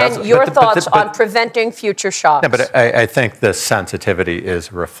 Ken, your thoughts on preventing future shocks? Yeah, but I think the sensitivity is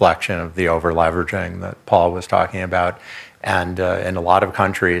a reflection of the over-leveraging that Paul was talking about. And in a lot of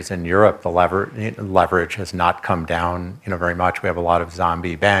countries in Europe, the leverage has not come down very much. We have a lot of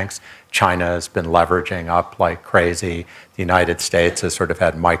zombie banks. China has been leveraging up like crazy. The United States has sort of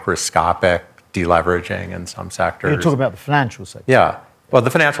had microscopic deleveraging in some sectors. You're talking about the financial sector. Yeah. Well, the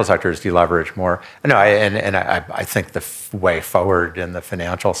financial sector is deleveraged more. No, I think the way forward in the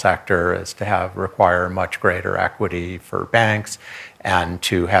financial sector is to require much greater equity for banks and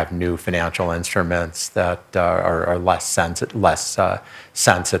to have new financial instruments that are less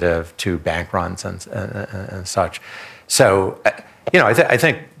sensitive to bank runs and such. So, I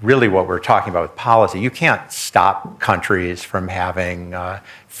think really what we're talking about with policy, you can't stop countries from having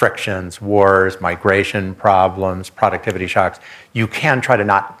frictions, wars, migration problems, productivity shocks. You can try to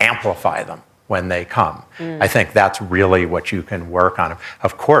not amplify them when they come. I think that's really what you can work on.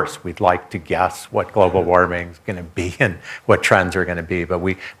 Of course, we'd like to guess what global warming is going to be and what trends are going to be, but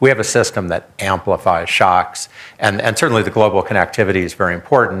we have a system that amplifies shocks. And certainly the global connectivity is very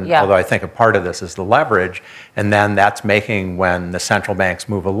important, although I think a part of this is the leverage. And then that's making when the central banks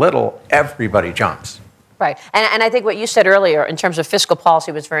move a little, everybody jumps. Right. And I think what you said earlier in terms of fiscal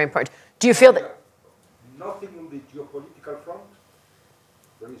policy was very important. Do you feel that... Nothing on the geopolitical front.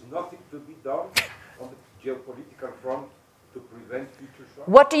 There is nothing to be done on the geopolitical front to prevent future shocks.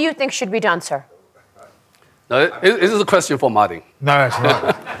 What do you think should be done, sir? No, this is a question for Martin. No, it's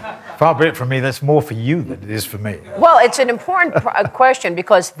not. Far be it from me. That's more for you than it is for me. Well, it's an important question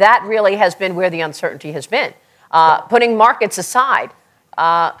because that really has been where the uncertainty has been. Putting markets aside,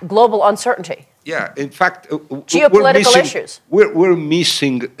 global uncertainty. Yeah, in fact, geopolitical issues. We're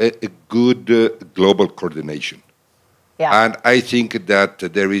missing a good global coordination. Yeah. And I think that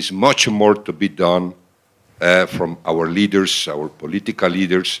there is much more to be done from our leaders, our political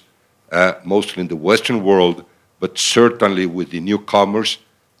leaders, mostly in the Western world, but certainly with the newcomers,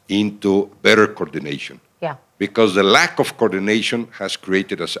 into better coordination. Yeah. Because the lack of coordination has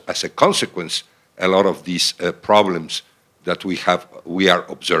created, as a consequence, a lot of these problems that we are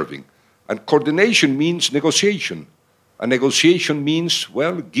observing. And coordination means negotiation. And negotiation means,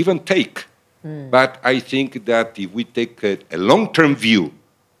 well, give and take. But I think that if we take a long-term view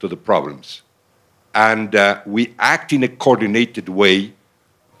to the problems and we act in a coordinated way,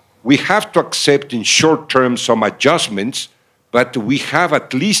 We have to accept in short term some adjustments, but we have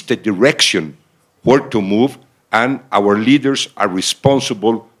at least a direction where to move, and our leaders are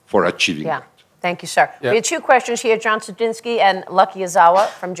responsible for achieving that. Thank you, sir. Yeah. We had two questions here, John Sudinsky and Lucky Izawa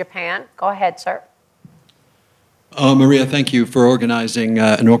from Japan. Go ahead, sir. Maria, thank you for organizing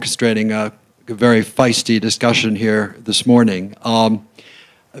and orchestrating a very feisty discussion here this morning.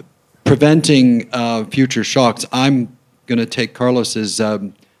 Preventing future shocks, I'm going to take Carlos's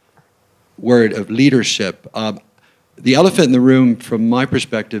word of leadership. The elephant in the room, from my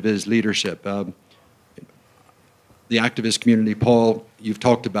perspective, is leadership. The activist community, Paul, you've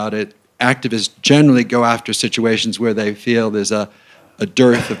talked about it. Activists generally go after situations where they feel there's a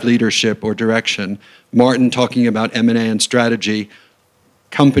dearth of leadership or direction. Martin talking about M&A and strategy.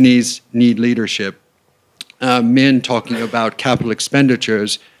 Companies need leadership. Min talking about capital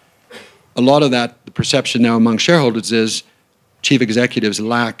expenditures. A lot of that, the perception now among shareholders is chief executives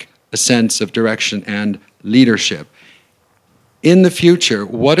lack a sense of direction and leadership. In the future,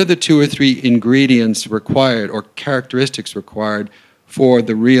 what are the 2 or 3 ingredients required or characteristics required for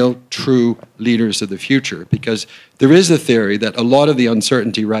the real, true leaders of the future? Because there is a theory that a lot of the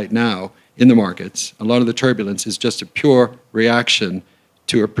uncertainty right now in the markets, a lot of the turbulence is just a pure reaction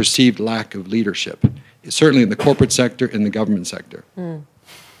to a perceived lack of leadership, certainly in the corporate sector, in the government sector.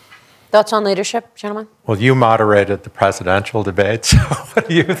 Thoughts on leadership, gentlemen? Well, you moderated the presidential debate, so what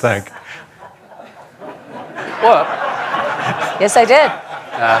do you think? Well, Yes, I did.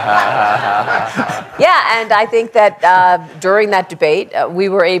 Yeah, and I think that during that debate, we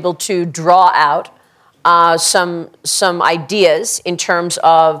were able to draw out some ideas in terms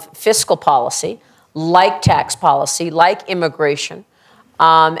of fiscal policy, like tax policy, like immigration.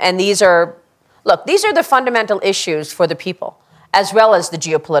 And these are the fundamental issues for the people, as well as the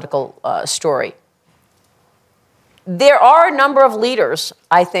geopolitical story. There are a number of leaders,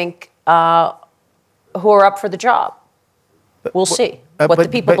 I think, who are up for the job. We'll see what the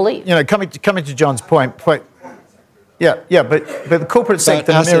people believe. You know, coming to John's point, but the corporate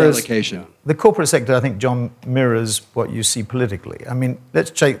sector mirrors the corporate sector. I think, John, mirrors what you see politically. I mean,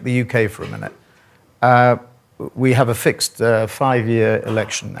 let's take the UK for a minute. We have a fixed 5-year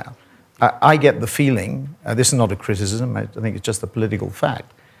election now. I get the feeling, this is not a criticism, I think it's just a political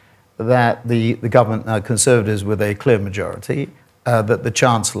fact, that the government, Conservatives with a clear majority, that the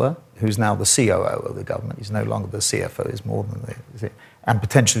Chancellor, who's now the COO of the government, he's no longer the CFO, he's more than and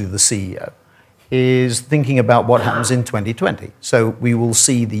potentially the CEO, is thinking about what happens in 2020. So we will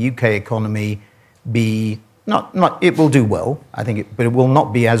see the UK economy be, it will do well, I think, but it will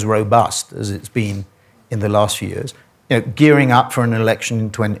not be as robust as it's been in the last few years, gearing up for an election in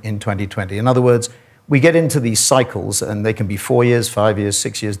 2020. In other words, we get into these cycles, and they can be 4 years, 5 years,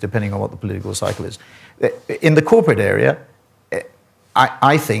 6 years, depending on what the political cycle is. In the corporate area,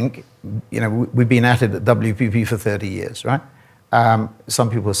 I think, we've been at it at WPP for 30 years, right? Some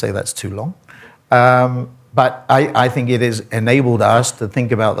people say that's too long. But I think it has enabled us to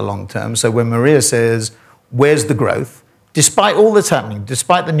think about the long term. So when Maria says, where's the growth? Despite all that's happening,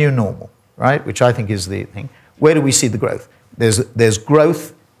 despite the new normal, right, which I think is the thing, where do we see the growth? There's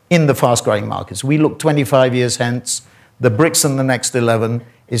growth in the fast-growing markets. We look 25 years hence, the BRICS and the next 11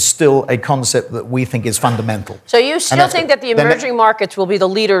 is still a concept that we think is fundamental. So you still think that the emerging markets will be the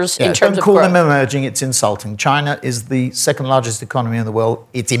leaders in terms of growth? Don't call them emerging, it's insulting. China is the second largest economy in the world.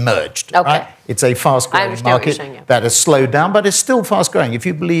 It's emerged, right? It's a fast-growing market that has slowed down, but it's still fast-growing. If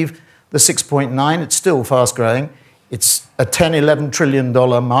you believe the 6.9, it's still fast-growing. It's a $10, $11 trillion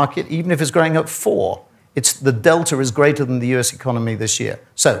market, even if it's growing at 4. The delta is greater than the US economy this year.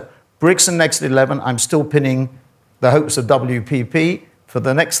 So BRICS and next 11, I'm still pinning the hopes of WPP for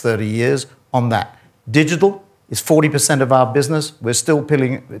the next 30 years on that. Digital is 40% of our business. We're still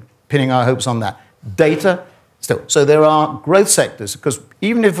pinning our hopes on that. Data, still. So there are growth sectors, because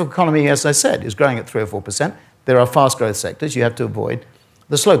even if the economy, as I said, is growing at 3 or 4%, there are fast growth sectors. You have to avoid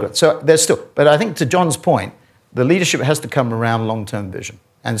the slow growth. So there's still, but I think to John's point, the leadership has to come around long-term vision.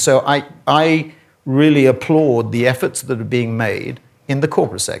 And so I really applaud the efforts that are being made in the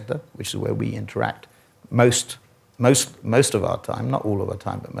corporate sector, which is where we interact most of our time, not all of our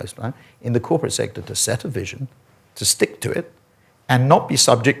time, but most of our time, in the corporate sector, to set a vision, to stick to it, and not be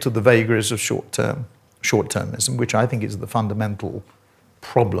subject to the vagaries of short-termism, which I think is the fundamental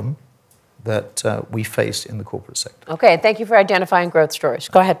problem that we face in the corporate sector. Okay, thank you for identifying growth stories.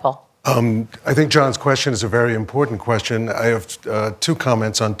 Go ahead, Paul. I think John's question is a very important question. I have 2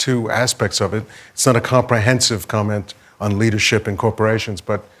 comments on 2 aspects of it. It's not a comprehensive comment on leadership in corporations,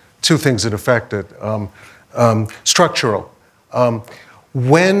 but 2 things that affect it. Structural.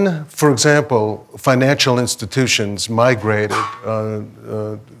 When, for example, financial institutions migrated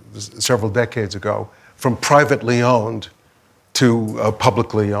several decades ago from privately owned to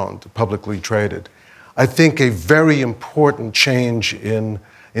publicly owned, publicly traded, I think a very important change in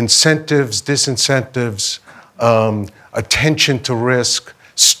incentives, disincentives, attention to risk,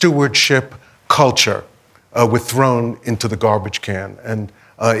 stewardship, culture were thrown into the garbage can, and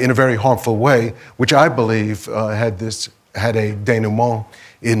in a very harmful way, which I believe had a denouement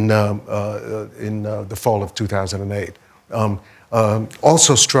in the fall of 2008.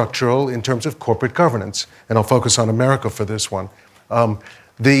 Also structural in terms of corporate governance, and I'll focus on America for this one.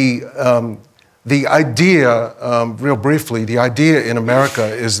 The idea, real briefly, the idea in America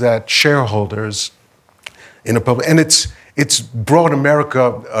is that shareholders in a public, and it's brought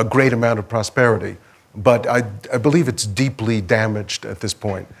America a great amount of prosperity, but I believe it's deeply damaged at this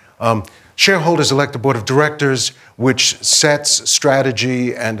point. Shareholders elect a board of directors which sets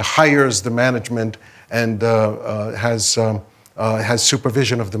strategy and hires the management and has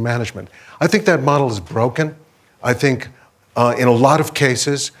supervision of the management. I think that model is broken. I think in a lot of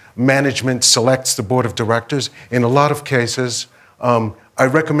cases, management selects the board of directors. In a lot of cases, I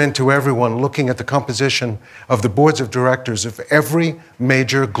recommend to everyone looking at the composition of the boards of directors of every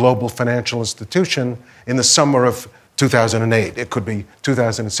major global financial institution in the summer of 2008. It could be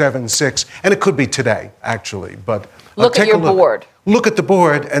 2007, 2006, and it could be today, actually. But look at your board. Look at the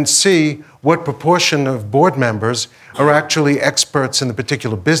board and see what proportion of board members are actually experts in the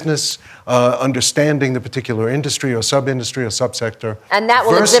particular business, understanding the particular industry or sub-industry or subsector. And that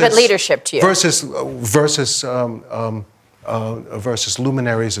will exhibit leadership to you. Versus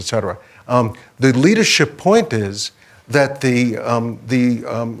luminaries, et cetera. The leadership point is that the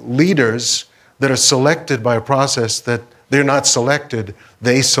leaders that are selected by a process that they're not selected,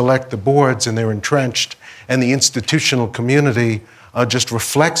 they select the boards and they're entrenched, and the institutional community just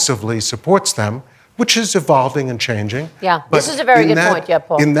reflexively supports them, which is evolving and changing. Yeah, this is a very good point, yeah,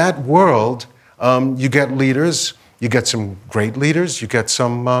 Paul. In that world, you get leaders, you get some great leaders, you get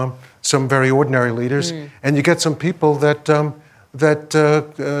some very ordinary leaders, and you get some people that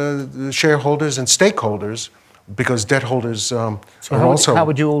shareholders and stakeholders, because debt holders are also. How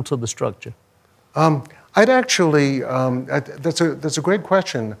would you alter the structure? I'd actually, that's a great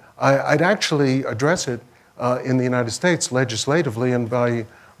question. I'd actually address it in the United States legislatively and by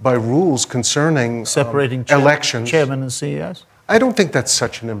rules concerning separating elections. Chairman and CEOs? I don't think that's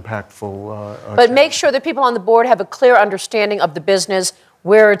such an impactful. But make sure that people on the board have a clear understanding of the business,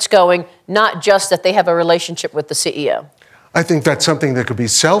 where it's going, not just that they have a relationship with the CEO. I think that's something that could be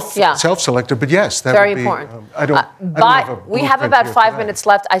self-selected, but yes, that very would be important. We have about 5 minutes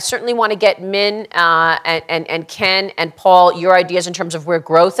left. I certainly want to get Min and Ken and Paul your ideas in terms of where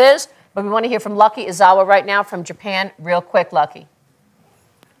growth is, but we want to hear from Lucky Izawa right now from Japan. Real quick, Lucky.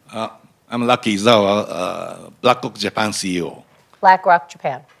 I'm Lucky Izawa, BlackRock Japan CEO. BlackRock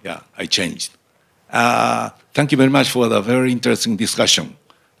Japan. Yeah, I changed. Thank you very much for the very interesting discussion.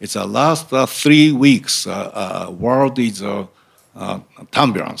 It's the last 3 weeks, world is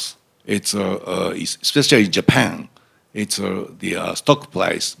turbulence. It's especially Japan. It's the stock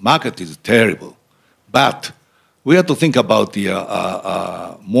price market is terrible, but we have to think about the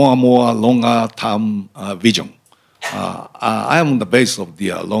more and more longer term vision. I am on the base of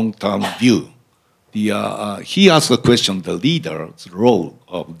the long term view. He asked the question: the leader's role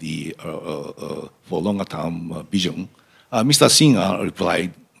of the for longer term vision. Mr. Singer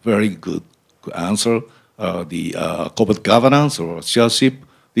replied, very good answer. The corporate governance or stewardship,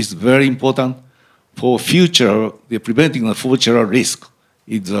 this is very important for future. The preventing the future risk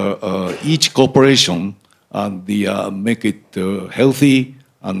is each corporation and make it healthy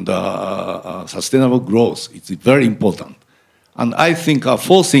and sustainable growth. It's very important. And I think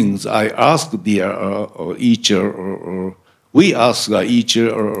 4 things I asked we ask each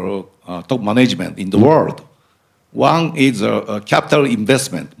top management in the world. One is capital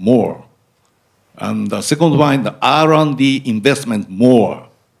investment more. And the second one, the R&D investment more.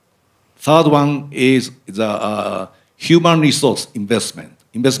 Third one is the human resource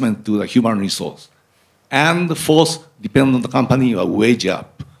investment to the human resource. And fourth, depending on the company, a wage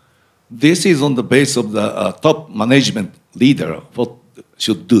up. This is on the base of the top management leader, what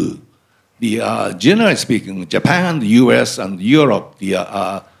should do. Generally speaking, Japan, the US, and Europe, the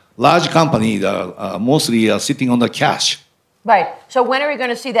large companies mostly are sitting on the cash. Right. So when are we going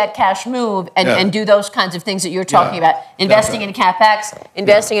to see that cash move and do those kinds of things that you're talking about? Investing in CapEx,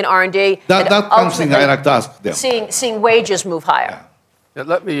 investing in R&D. That's something I like to ask them. Seeing wages move higher. Yeah,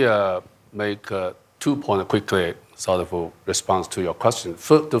 let me make 2 points quickly, sort of response to your question.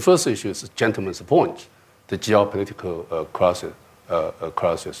 The first issue is the gentleman's point, the geopolitical crisis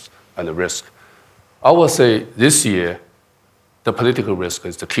crisis and the risk. I would say this year, the political risk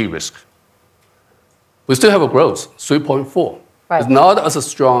is the key risk. We still have a growth, 3.4. Right. It's not as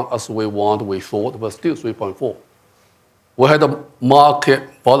strong as we thought, but still 3.4. We had a market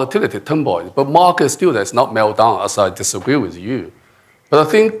volatility, turmoil, but market still is not meltdown, as I disagree with you. But I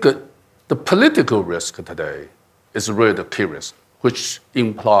think the political risk today is really the key risk, which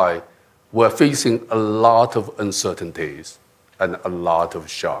implies we're facing a lot of uncertainties and a lot of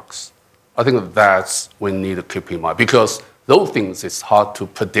shocks. I think that's we need to keep in mind, because those things is hard to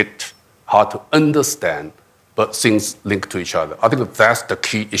predict, hard to understand, but things link to each other. I think that's the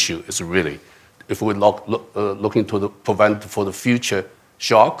key issue, is really, if we look into the prevent for the future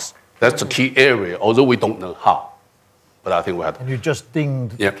shocks, that's the key area, although we don't know how. But I think we have to. And you just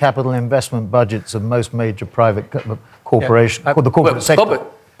dinged the capital investment budgets of most major private corporations, the corporate sector,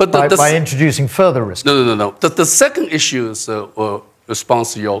 by introducing further risk. No. The second issue is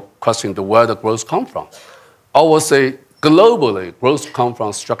response to your question to where the growth comes from. I would say globally, growth comes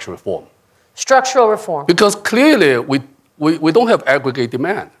from structural reform. Structural reform. Because clearly, we don't have aggregate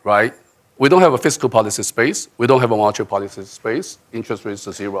demand, right? We don't have a fiscal policy space. We don't have a monetary policy space. Interest rates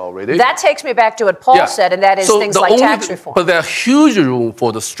are zero already. That takes me back to what Paul said, and that is things like tax reform. But there's huge room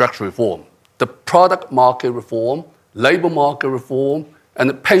for the structural reform. The product market reform, labor market reform,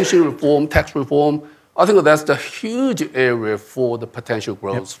 and the pension reform, tax reform. I think that's the huge area for the potential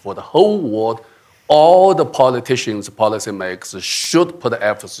growth for the whole world. All the politicians, policymakers should put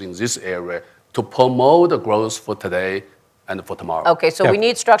emphasis in this area to promote the growth for today and for tomorrow. Okay, so we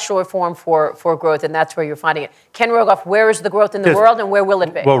need structural reform for growth, and that's where you're finding it. Ken Rogoff, where is the growth in the world, and where will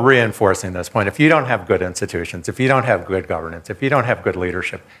it be? Well, reinforcing this point, if you don't have good institutions, if you don't have good governance, if you don't have good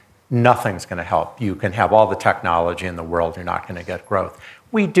leadership, nothing's going to help. You can have all the technology in the world, you're not going to get growth.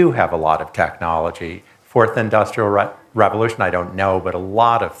 We do have a lot of technology. Fourth industrial revolution, I don't know, but a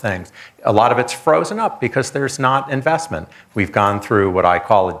lot of things. A lot of it's frozen up because there's not investment. We've gone through what I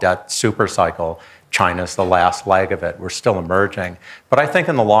call a debt super cycle. China's the last leg of it. We're still emerging. But I think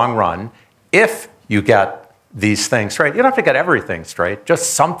in the long run, if you get these things straight, you don't have to get everything straight,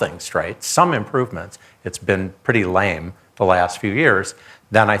 just something straight, some improvements. It's been pretty lame the last few years.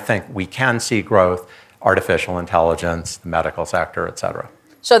 Then I think we can see growth, artificial intelligence, the medical sector, et cetera.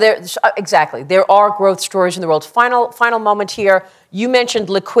 So exactly, there are growth stories in the world. Final moment here. You mentioned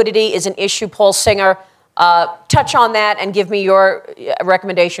liquidity is an issue, Paul Singer. Touch on that and give me your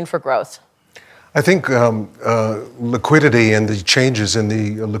recommendation for growth. I think liquidity and the changes in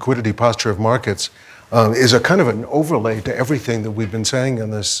the liquidity posture of markets is a kind of an overlay to everything that we've been saying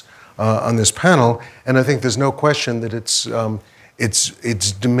on this panel. And I think there's no question that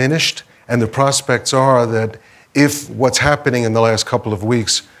it's diminished, and the prospects are that if what's happening in the last couple of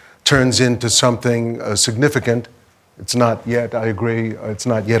weeks turns into something significant, it's not yet, I agree, it's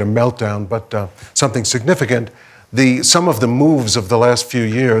not yet a meltdown, but something significant, some of the moves of the last few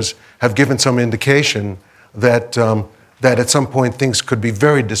years have given some indication that at some point things could be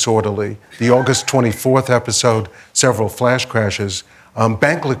very disorderly. The August 24th episode, several flash crashes.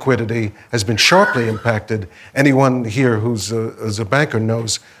 Bank liquidity has been sharply impacted. Anyone here who's a banker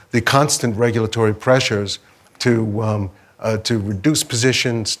knows the constant regulatory pressures to reduce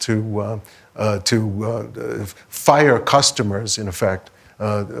positions, to fire customers, in effect.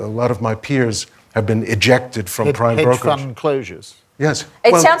 A lot of my peers have been ejected from prime brokerage. Hedge fund closures. Yes.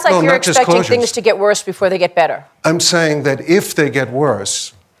 It sounds like you're expecting things to get worse before they get better. I'm saying that if they get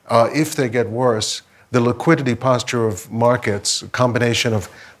worse, the liquidity posture of markets, a combination of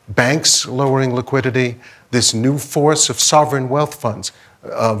banks lowering liquidity, this new force of sovereign wealth funds,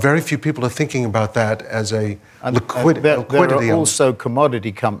 very few people are thinking about that as a liquidity There are also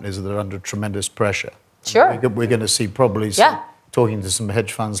commodity companies that are under tremendous pressure. Sure. We're going to see probably, talking to some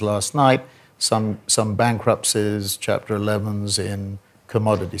hedge funds last night, some bankruptcies, Chapter 11s in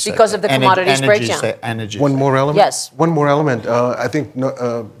commodity sector. Because of the commodities breakdown. Energy. One more element? Yes. One more element. I think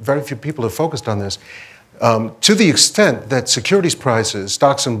very few people have focused on this. To the extent that securities prices,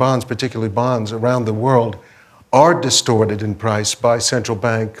 stocks and bonds, particularly bonds around the world, are distorted in price by central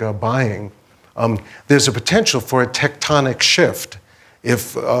bank buying, there's a potential for a tectonic shift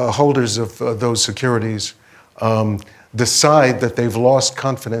if holders of those securities decide that they've lost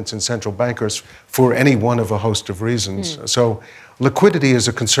confidence in central bankers for any one of a host of reasons. So liquidity is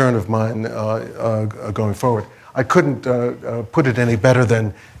a concern of mine going forward. I couldn't put it any better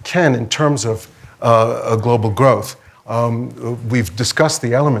than Ken in terms of global growth. We've discussed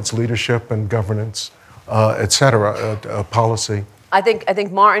the elements, leadership and governance, et cetera, policy. I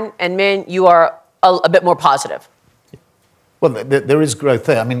think Martin and Min, you are a bit more positive. Well, there is growth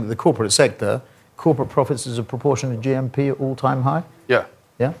there. I mean, the corporate sector corporate profits as a proportion of GMP at all-time high? Yeah.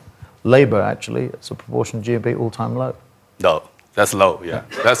 Yeah? Labour, actually, as a proportion of GMP all-time low. No, that's low, yeah.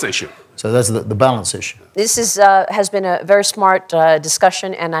 That's the issue. So that's the balance issue. This has been a very smart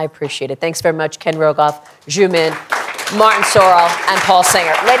discussion, and I appreciate it. Thanks very much, Ken Rogoff, Zhu Min, Martin Sorrell, and Paul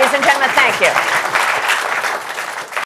Singer. Ladies and gentlemen, thank you.